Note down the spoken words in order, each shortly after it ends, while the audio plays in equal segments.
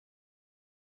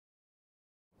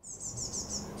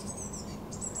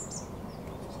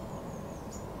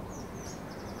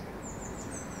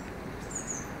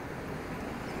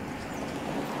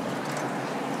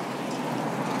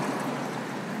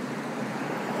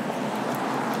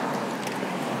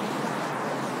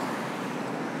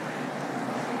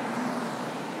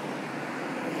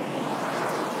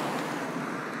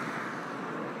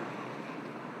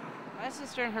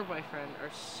sister and her boyfriend are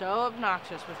so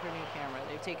obnoxious with her new camera.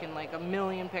 They've taken like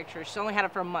 1,000,000 pictures. She's only had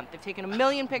it for a month. They've taken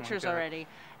 1,000,000 pictures already.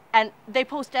 And they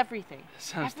post everything.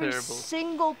 Sounds Every terrible.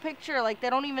 single picture. Like, they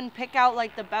don't even pick out,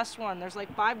 like, the best one. There's,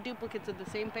 like, 5 duplicates of the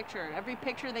same picture. Every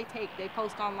picture they take, they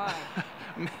post online.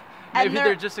 Maybe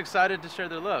they're just excited to share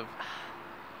their love.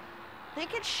 They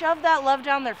could shove that love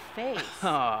down their face.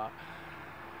 Aw.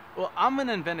 Well, I'm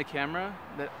gonna invent a camera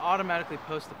that automatically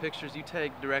posts the pictures you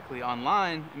take directly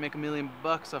online and make $1 million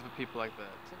bucks off of people like that.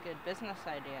 It's a good business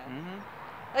idea. Mm-hmm.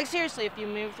 Like, seriously, if you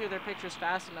move through their pictures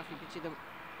fast enough, you could see them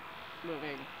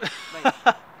moving like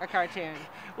a cartoon.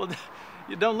 Well,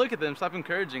 you don't look at them. Stop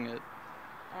encouraging it.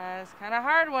 It's kind of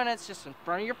hard when it's just in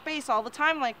front of your face all the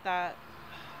time like that.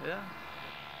 Yeah.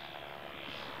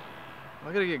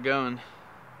 Well, I gotta get going.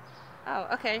 Oh,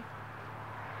 okay.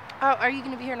 Oh, are you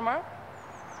gonna be here tomorrow?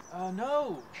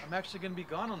 No. I'm actually gonna be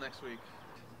gone all next week.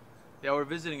 Yeah, we're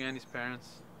visiting Andy's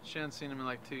parents. She hasn't seen him in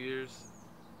like 2 years.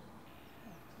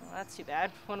 Well, that's too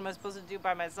bad. What am I supposed to do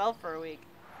by myself for a week?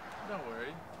 Don't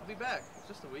worry. I'll be back. It's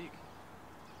just a week.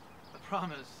 I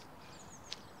promise.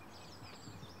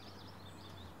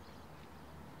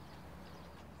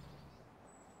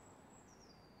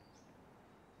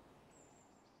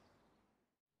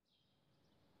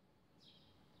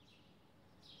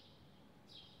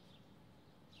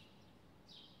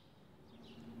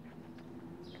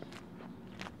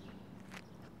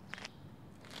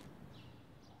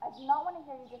 I do not want to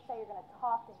hear you just say you're going to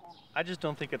talk to him. I just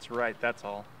don't think it's right, that's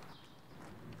all.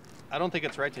 I don't think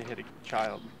it's right to hit a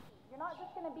child. You're not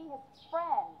just going to be his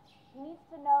friend. He needs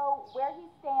to know where he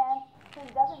stands so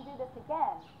he doesn't do this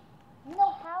again. You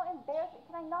know how embarrassing.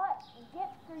 Can I not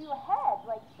get through your head?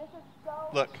 Like, this is so...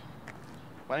 Look,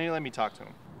 why don't you let me talk to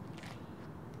him?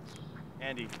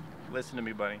 Andy, listen to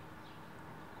me, buddy.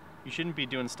 You shouldn't be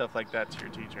doing stuff like that to your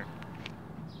teacher.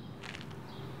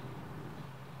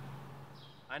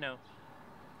 I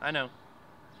know.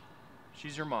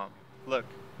 She's your mom. Look,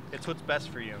 it's what's best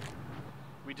for you.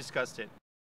 We discussed it.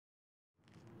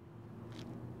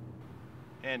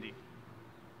 Andy,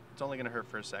 it's only gonna hurt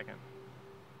for a second.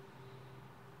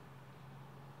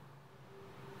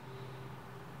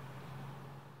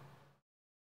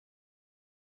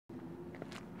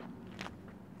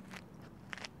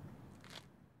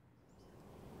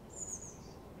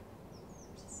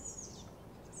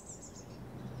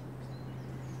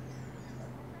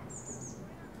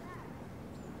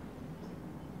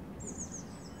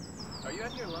 Are you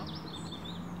out here alone?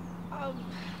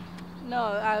 No,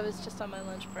 I was just on my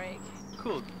lunch break.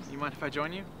 Cool. You mind if I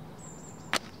join you?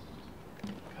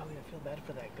 Golly, I feel bad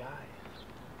for that guy.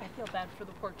 I feel bad for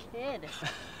the poor kid.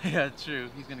 Yeah, true.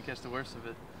 He's gonna catch the worst of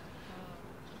it.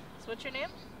 So what's your name?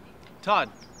 Todd.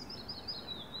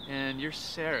 And you're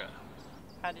Sarah.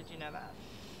 How did you know that?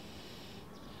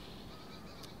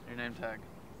 Your name tag.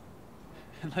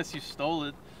 Unless you stole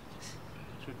it,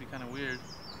 which would be kind of weird.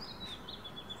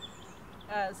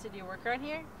 So do you work around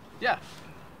here? Yeah.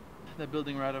 That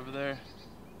building right over there.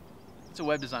 It's a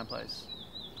web design place.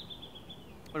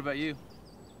 What about you?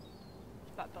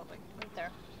 That building, right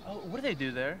there. Oh, what do they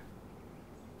do there?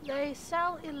 They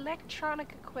sell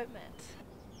electronic equipment.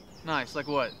 Nice, like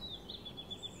what?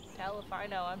 Hell if I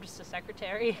know, I'm just a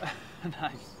secretary.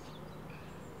 Nice.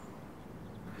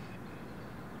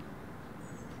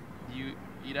 You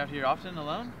eat out here often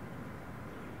alone?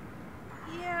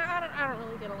 Yeah, I don't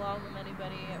really get along with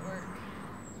anybody at work.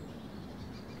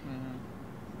 Mm-hmm.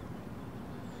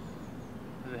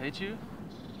 Do they hate you?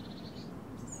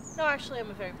 No, actually, I'm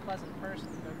a very pleasant person,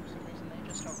 but for some reason they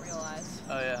just don't realize.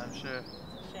 Oh yeah, I'm sure. It's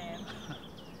a shame.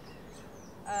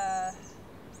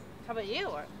 How about you?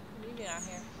 What are you doing out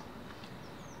here?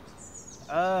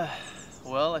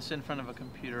 Well, I sit in front of a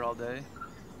computer all day,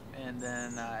 and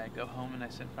then I go home and I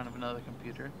sit in front of another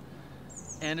computer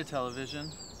and a television.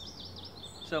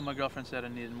 So my girlfriend said I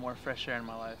needed more fresh air in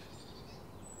my life.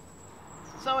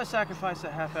 So I sacrifice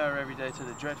a half hour every day to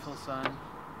the dreadful sun.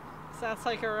 Sounds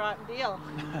like a rotten deal.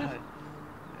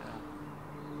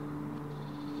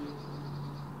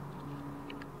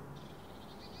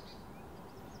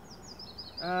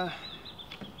 Well,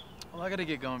 I gotta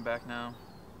get going back now.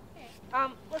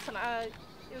 Listen,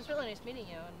 it was really nice meeting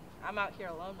you, and I'm out here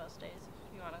alone most days.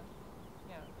 If you wanna,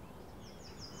 you know.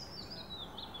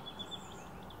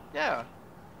 Yeah.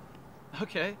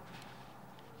 Okay.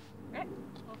 Alright.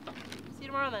 Well, see you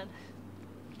tomorrow then.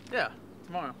 Yeah,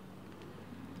 tomorrow.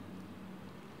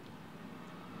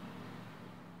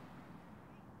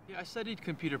 Yeah, I studied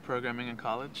computer programming in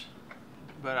college,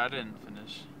 but I didn't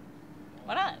finish.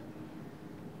 Why not?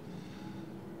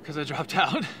 Because I dropped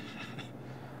out.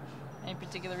 Any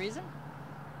particular reason?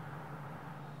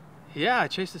 Yeah, I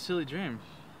chased a silly dream.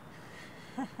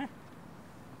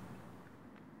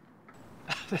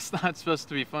 That's not supposed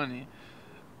to be funny.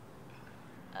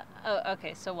 Oh,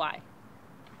 okay, so why?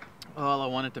 Well, I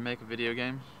wanted to make a video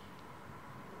game.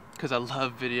 Because I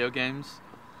love video games.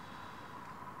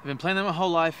 I've been playing them my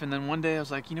whole life, and then one day I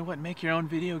was like, you know what, make your own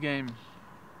video game.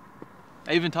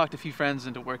 I even talked a few friends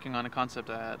into working on a concept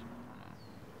I had.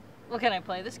 Well, can I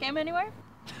play this game anywhere?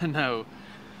 No.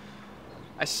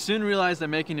 I soon realized that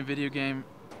making a video game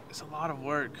is a lot of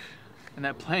work, and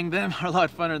that playing them are a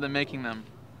lot funner than making them.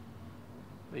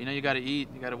 But you know, you gotta eat,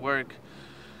 you gotta work.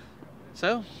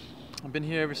 So, I've been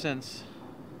here ever since.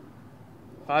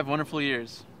 5 wonderful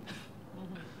years.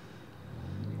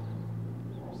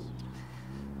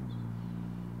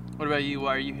 What about you?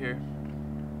 Why are you here?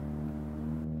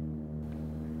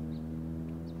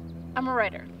 I'm a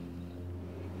writer.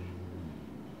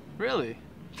 Really?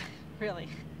 Really.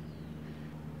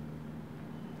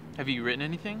 Have you written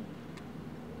anything?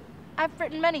 I've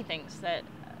written many things that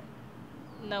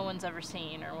no one's ever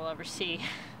seen or will ever see.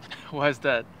 Why is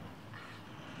that?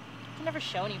 I can never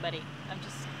show anybody. I'm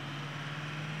just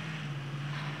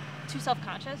too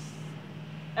self-conscious.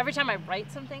 Every time I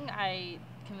write something, I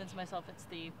convince myself it's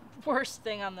the worst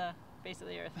thing on the face of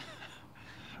the earth.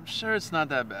 I'm sure it's not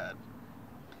that bad.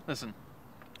 Listen,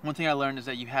 one thing I learned is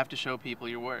that you have to show people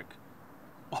your work,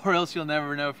 or else you'll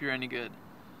never know if you're any good.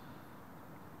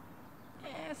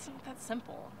 It's not that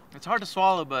simple. It's hard to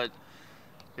swallow, but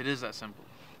it is that simple.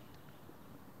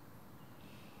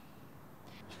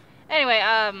 Anyway,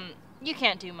 you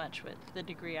can't do much with the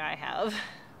degree I have.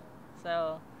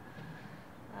 So,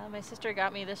 my sister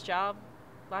got me this job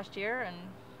last year, and,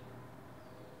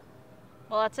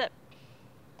 well, that's it.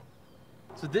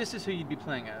 So this is who you'd be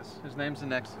playing as. His name's the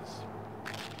Nexus.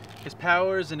 His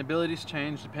powers and abilities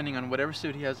change depending on whatever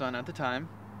suit he has on at the time,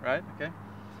 right? Okay.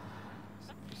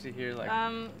 You see here, like...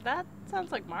 That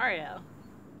sounds like Mario.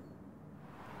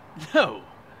 No!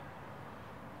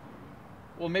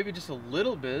 Well, maybe just a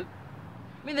little bit.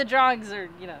 I mean, the drawings are,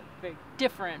 you know, very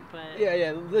different, but...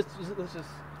 Yeah, let's just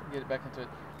get back into it.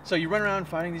 So you run around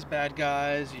fighting these bad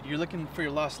guys, you're looking for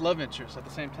your lost love interest at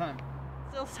the same time.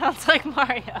 Still sounds like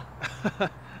Mario.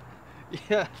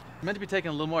 Yeah, meant to be taken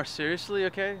a little more seriously,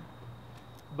 okay?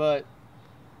 But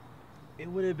it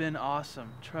would have been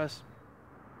awesome, trust me.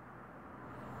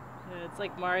 Yeah, it's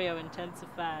like Mario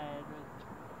intensified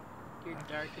with your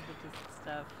dark and twisted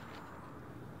stuff.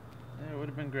 Yeah, it would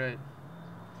have been great.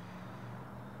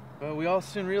 But we all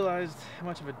soon realized how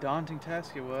much of a daunting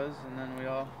task it was, and then we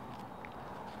all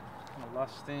kind of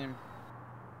lost steam.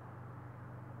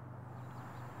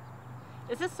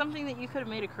 Is this something that you could have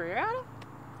made a career out of?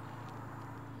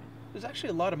 There's actually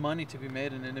a lot of money to be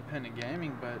made in independent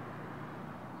gaming, but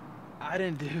I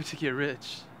didn't do it to get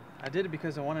rich. I did it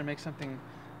because I wanted to make something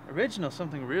original,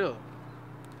 something real.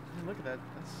 I mean, look at that.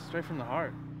 That's straight from the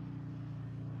heart.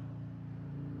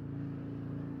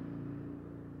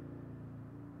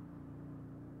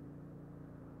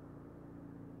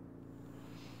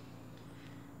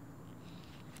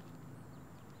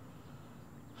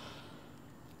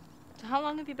 So how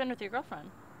long have you been with your girlfriend?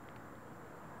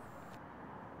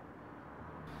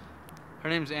 Her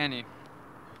name's Annie.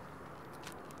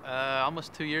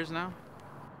 Almost 2 years now.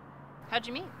 How'd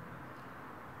you meet?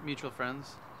 Mutual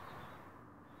friends.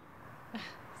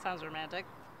 Sounds romantic.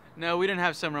 No, we didn't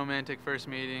have some romantic first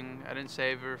meeting. I didn't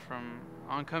save her from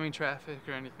oncoming traffic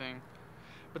or anything.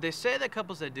 But they say that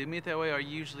couples that do meet that way are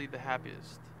usually the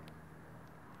happiest.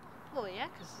 Well, yeah,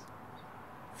 because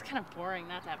it's kind of boring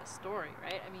not to have a story,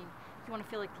 right? I mean, you want to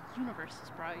feel like the universe has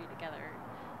brought you together.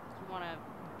 You want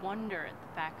to wonder at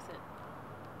the fact that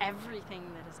everything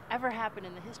that has ever happened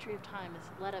in the history of time has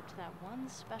led up to that one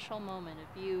special moment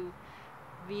of you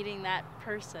meeting that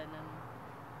person,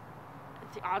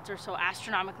 and the odds are so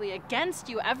astronomically against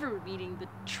you ever meeting the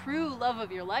true love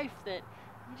of your life that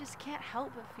you just can't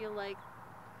help but feel like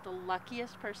the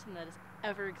luckiest person that has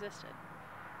ever existed.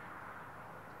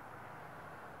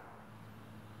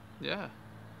 Yeah.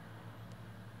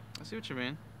 I see what you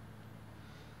mean.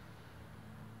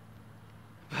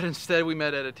 But instead we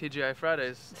met at a TGI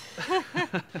Fridays.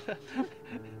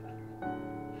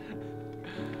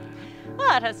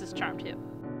 Well, it has its charm too.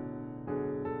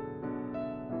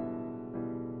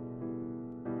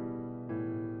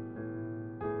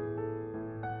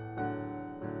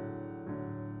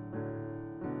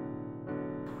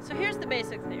 So here's the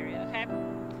basic theory, okay?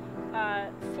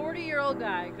 40-year-old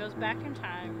guy goes back in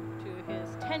time to his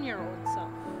 10-year-old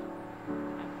self.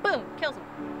 And boom, kills him.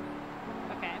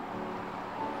 Okay.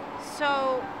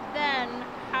 So then,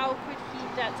 how could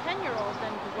that 10-year-old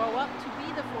then grow up to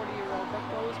be the 40-year-old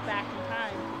that goes back in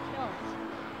time to kill him?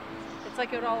 It's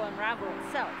like it would all unravel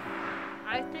itself.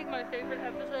 I think my favorite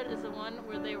episode is the one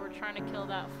where they were trying to kill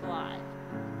that fly.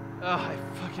 Oh, I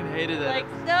fucking hated that. Like,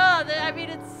 no, I mean,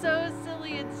 it's so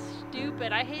silly and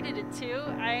stupid. I hated it too.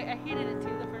 I hated it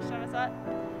too the first time I saw it.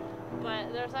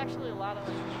 But there's actually a lot of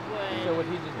like good. So would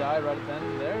he just die right then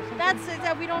and there or something? That's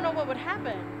that we don't know what would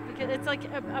happen because it's like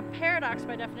a paradox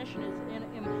by definition is an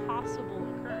impossible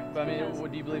occurrence. But I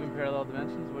mean, do you believe in parallel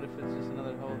dimensions? What if it's just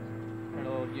another whole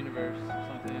parallel universe or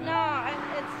something? You know? No,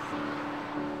 it's.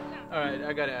 All right,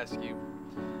 I gotta ask you,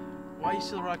 why are you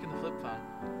still rocking the flip phone?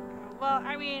 Well,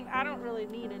 I mean, I don't really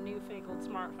need a newfangled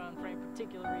smartphone for any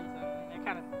particular reason. I mean, they're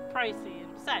kind of pricey,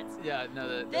 and besides, Yeah,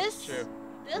 no, that's true.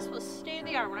 This was state of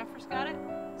the art when I first got it.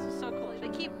 This was so cool. They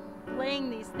keep laying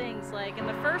these things like in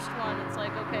the first one, it's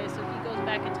like okay, so he goes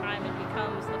back in time and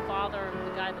becomes the father of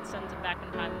the guy that sends him back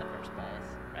in time in the first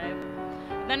place, right?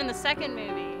 And then in the second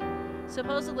movie,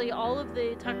 supposedly all of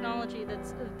the technology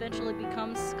that's eventually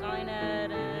becomes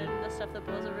Skynet and the stuff that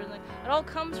blows over everything, it all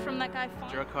comes from that guy.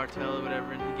 Drug cartel or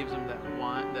whatever, and he gives him that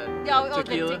wine, that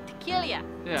tequila. Tequila.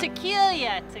 Yeah.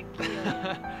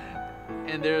 Tequila.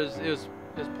 And it was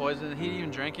poison. He even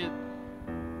drank it.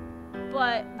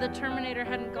 But the Terminator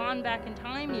hadn't gone back in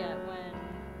time yet when,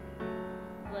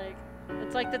 like,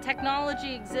 it's like the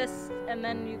technology exists and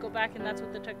then you go back and that's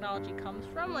what the technology comes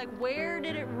from. Like, where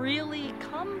did it really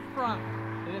come from?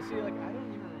 And you see, like, I don't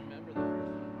even remember the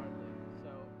first one hardly. So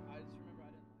I just remember I didn't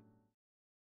like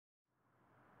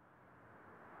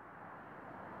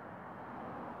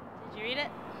it. Did you read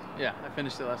it? Yeah, I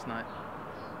finished it last night.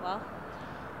 Well,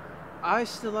 I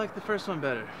still like the first one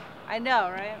better. I know,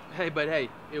 right? Hey, but hey,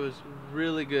 it was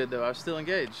really good though. I was still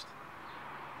engaged.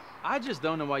 I just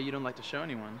don't know why you don't like to show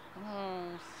anyone. Oh,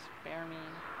 spare me.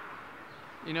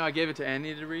 You know, I gave it to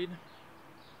Annie to read.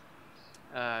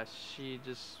 She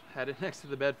just had it next to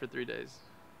the bed for 3 days.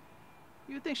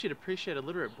 You would think she'd appreciate a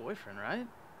literate boyfriend, right?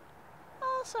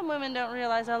 Well, some women don't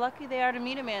realize how lucky they are to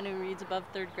meet a man who reads above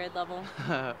 3rd grade level.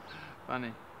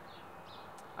 Funny.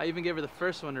 I even gave her the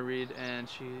first one to read, and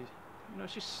she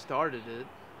started it.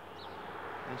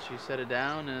 And she set it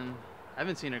down, and I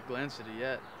haven't seen her glance at it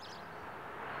yet.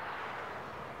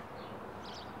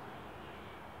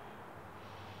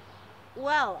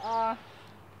 Well,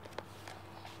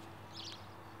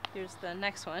 here's the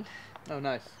next one. Oh,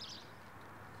 nice.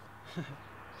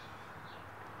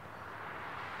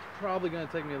 Probably gonna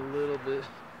take me a little bit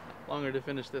longer to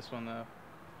finish this one, though.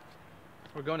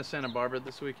 We're going to Santa Barbara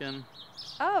this weekend.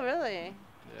 Oh, really?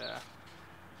 Yeah.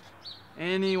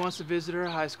 Annie wants to visit her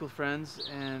high school friends,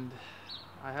 and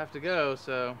I have to go,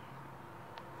 so...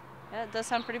 Yeah, it does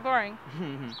sound pretty boring.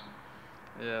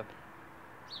 Yeah.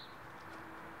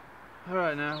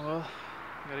 Alright now, well,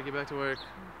 I gotta get back to work.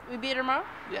 We beat her tomorrow?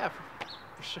 Yeah,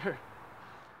 for sure.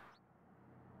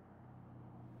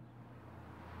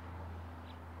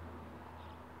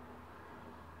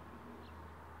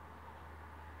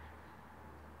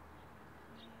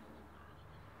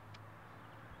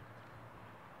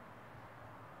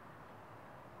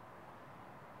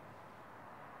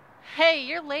 Hey,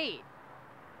 you're late.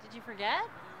 Did you forget?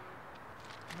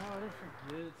 No, I didn't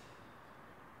forget.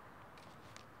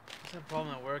 I just had a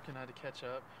problem at work and I had to catch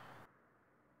up.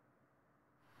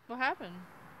 What happened?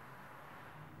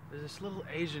 There's this little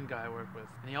Asian guy I work with,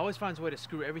 and he always finds a way to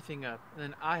screw everything up, and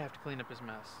then I have to clean up his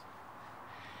mess.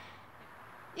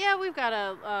 Yeah, we've got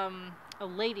a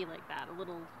lady like that, a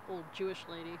little old Jewish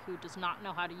lady who does not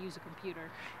know how to use a computer.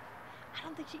 I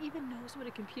don't think she even knows what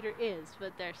a computer is,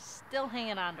 but they're still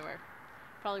hanging on to her.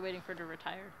 Probably waiting for her to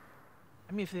retire.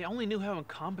 I mean, if they only knew how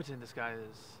incompetent this guy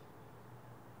is.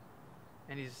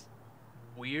 And he's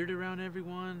weird around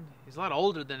everyone. He's a lot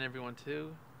older than everyone,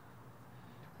 too.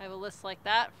 I have a list like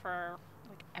that for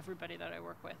like everybody that I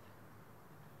work with.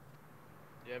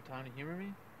 Do you have time to humor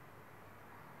me?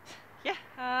 Yeah,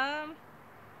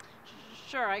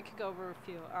 sure, I could go over a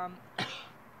few.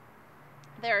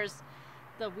 There's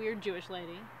the weird Jewish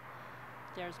lady.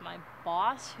 There's my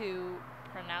boss who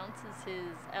pronounces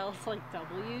his L's like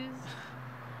W's.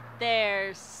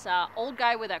 There's old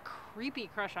guy with a creepy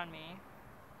crush on me.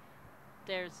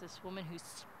 There's this woman who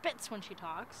spits when she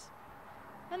talks.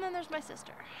 And then there's my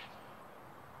sister.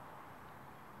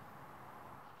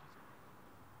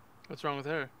 What's wrong with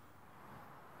her?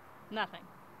 Nothing.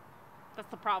 That's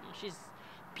the problem. She's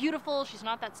beautiful, she's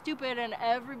not that stupid, and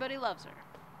everybody loves her.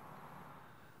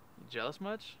 You jealous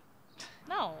much?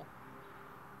 No.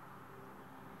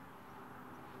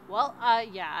 Well,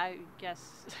 yeah, I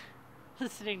guess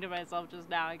listening to myself just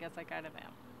now, I guess I kind of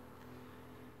am.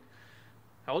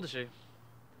 How old is she?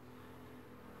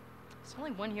 She's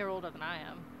only 1 year older than I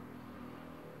am.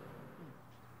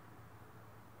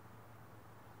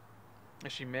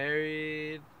 Is she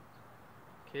married?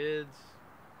 Kids?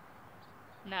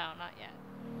 No, not yet.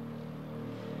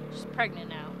 She's pregnant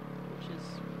now, which is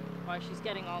why she's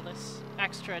getting all this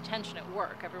extra attention at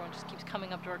work. Everyone just keeps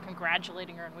coming up to her,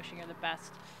 congratulating her and wishing her the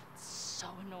best. It's so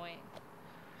annoying.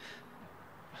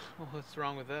 Well, what's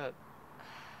wrong with that?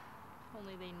 If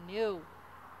only they knew.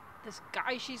 This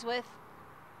guy she's with,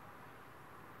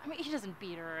 I mean, he doesn't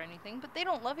beat her or anything, but they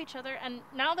don't love each other, and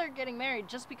now they're getting married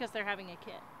just because they're having a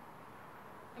kid.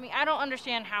 I mean, I don't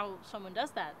understand how someone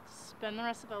does that. Spend the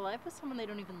rest of their life with someone they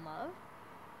don't even love?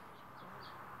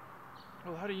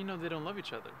 Well, how do you know they don't love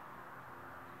each other?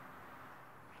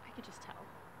 I could just tell.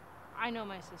 I know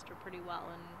my sister pretty well,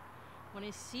 and when I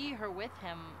see her with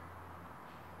him,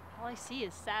 all I see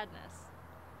is sadness.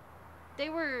 They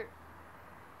were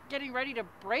getting ready to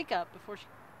break up before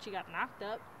she got knocked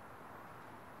up.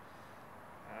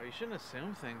 Oh, you shouldn't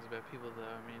assume things about people, though.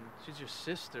 I mean, she's your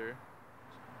sister.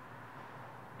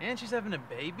 And she's having a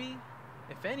baby?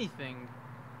 If anything,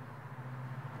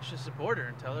 you should support her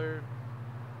and tell her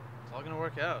it's all gonna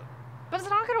work out. But it's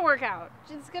not gonna work out.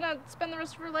 She's gonna spend the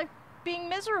rest of her life being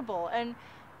miserable, and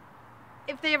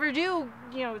if they ever do,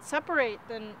 separate,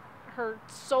 then her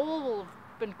soul will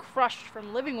have been crushed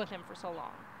from living with him for so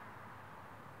long.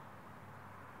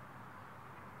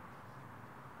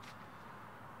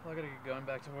 Well, I gotta get going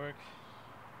back to work.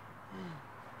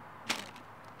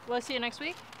 Will I see you next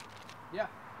week? Yeah.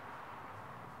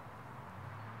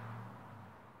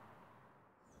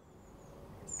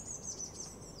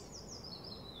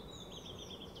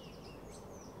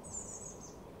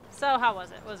 So how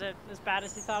was it? Was it as bad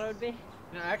as you thought it would be?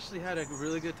 I actually had a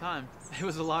really good time. It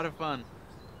was a lot of fun.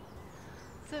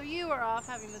 So you were off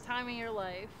having the time of your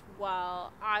life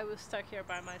while I was stuck here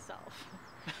by myself.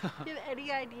 Do you have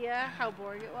any idea how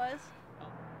boring it was?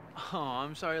 Oh,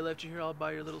 I'm sorry I left you here all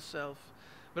by your little self.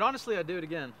 But honestly, I'd do it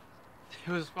again.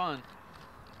 It was fun.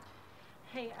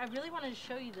 Hey, I really wanted to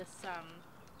show you this,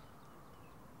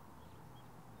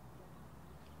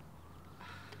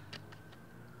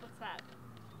 What's that?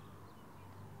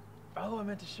 Oh, I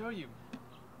meant to show you.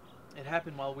 It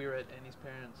happened while we were at Annie's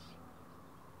parents'.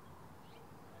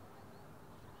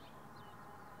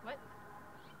 What?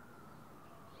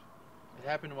 It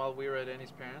happened while we were at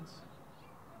Annie's parents'.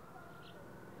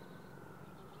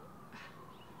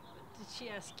 Did she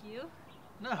ask you?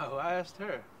 No, I asked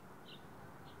her.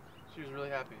 She was really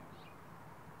happy.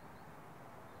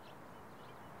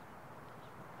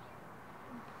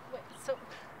 Wait, so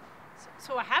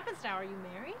what happens now? Are you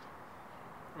married?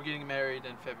 We're getting married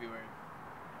in February.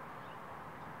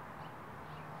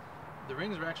 The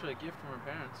rings were actually a gift from her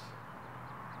parents.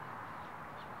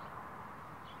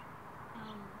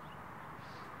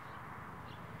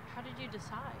 How did you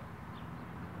decide?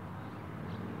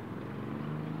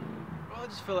 Well, I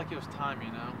just felt like it was time,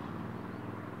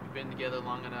 We've been together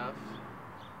long enough.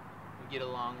 We get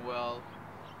along well.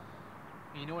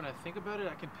 And when I think about it,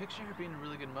 I can picture her being a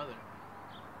really good mother.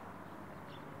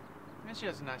 And she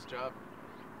has a nice job.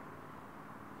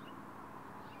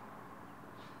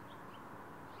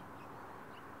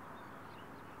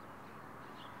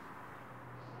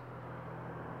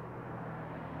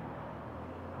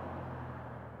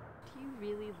 Do you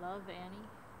really love Annie?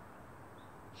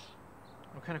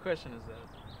 What kind of question is that?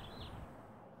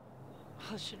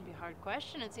 Well, it shouldn't be a hard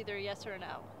question. It's either a yes or a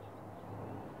no.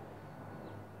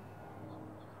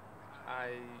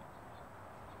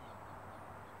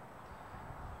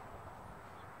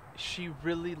 She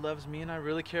really loves me and I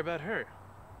really care about her.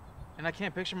 And I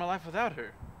can't picture my life without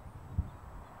her.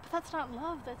 But that's not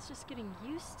love. That's just getting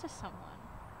used to someone.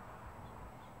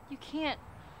 You can't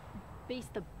base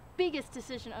the biggest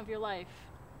decision of your life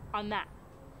on that.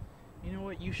 You know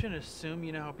what? You shouldn't assume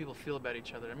you know how people feel about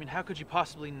each other. I mean, how could you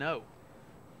possibly know?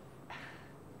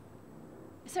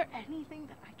 Is there anything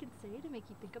that I can say to make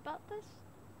you think about this?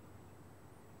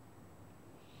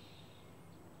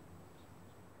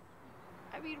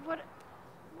 I mean, what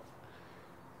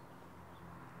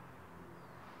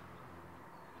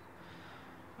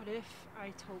if I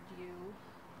told you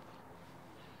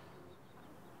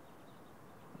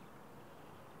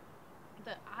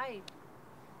that I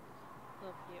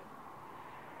love you?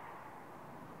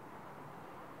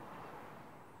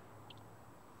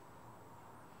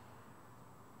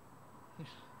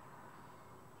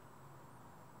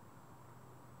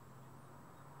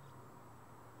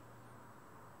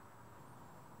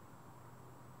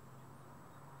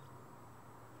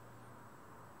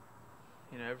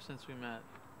 Ever since we met,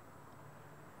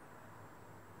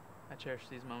 I cherish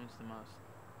these moments the most.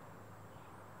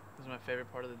 This is my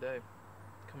favorite part of the day,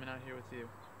 coming out here with you.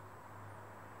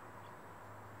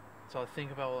 It's all I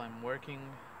think about while I'm working,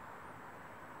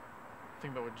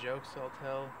 Think about what jokes I'll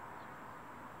tell,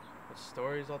 what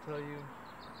stories I'll tell you.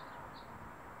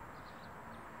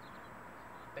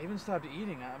 I even stopped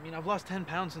eating. I mean, I've lost 10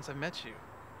 pounds since I met you.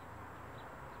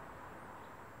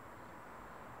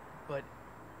 But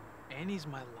Annie's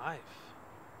my life.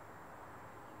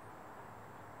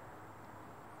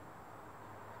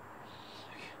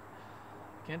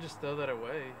 I can't just throw that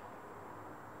away.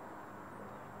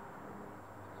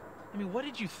 I mean, what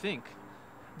did you think?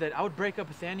 That I would break up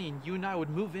with Annie and you and I would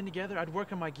move in together, I'd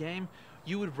work on my game,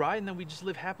 you would ride, and then we'd just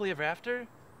live happily ever after?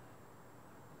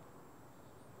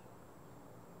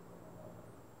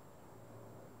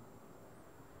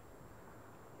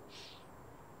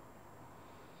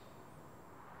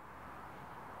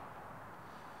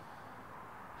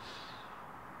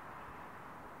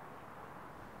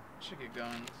 Should get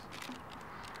going.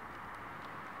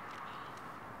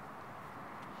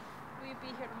 Will you be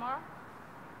here tomorrow?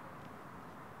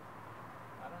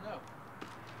 I don't know.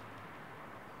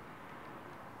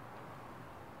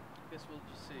 Guess we'll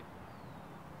just see.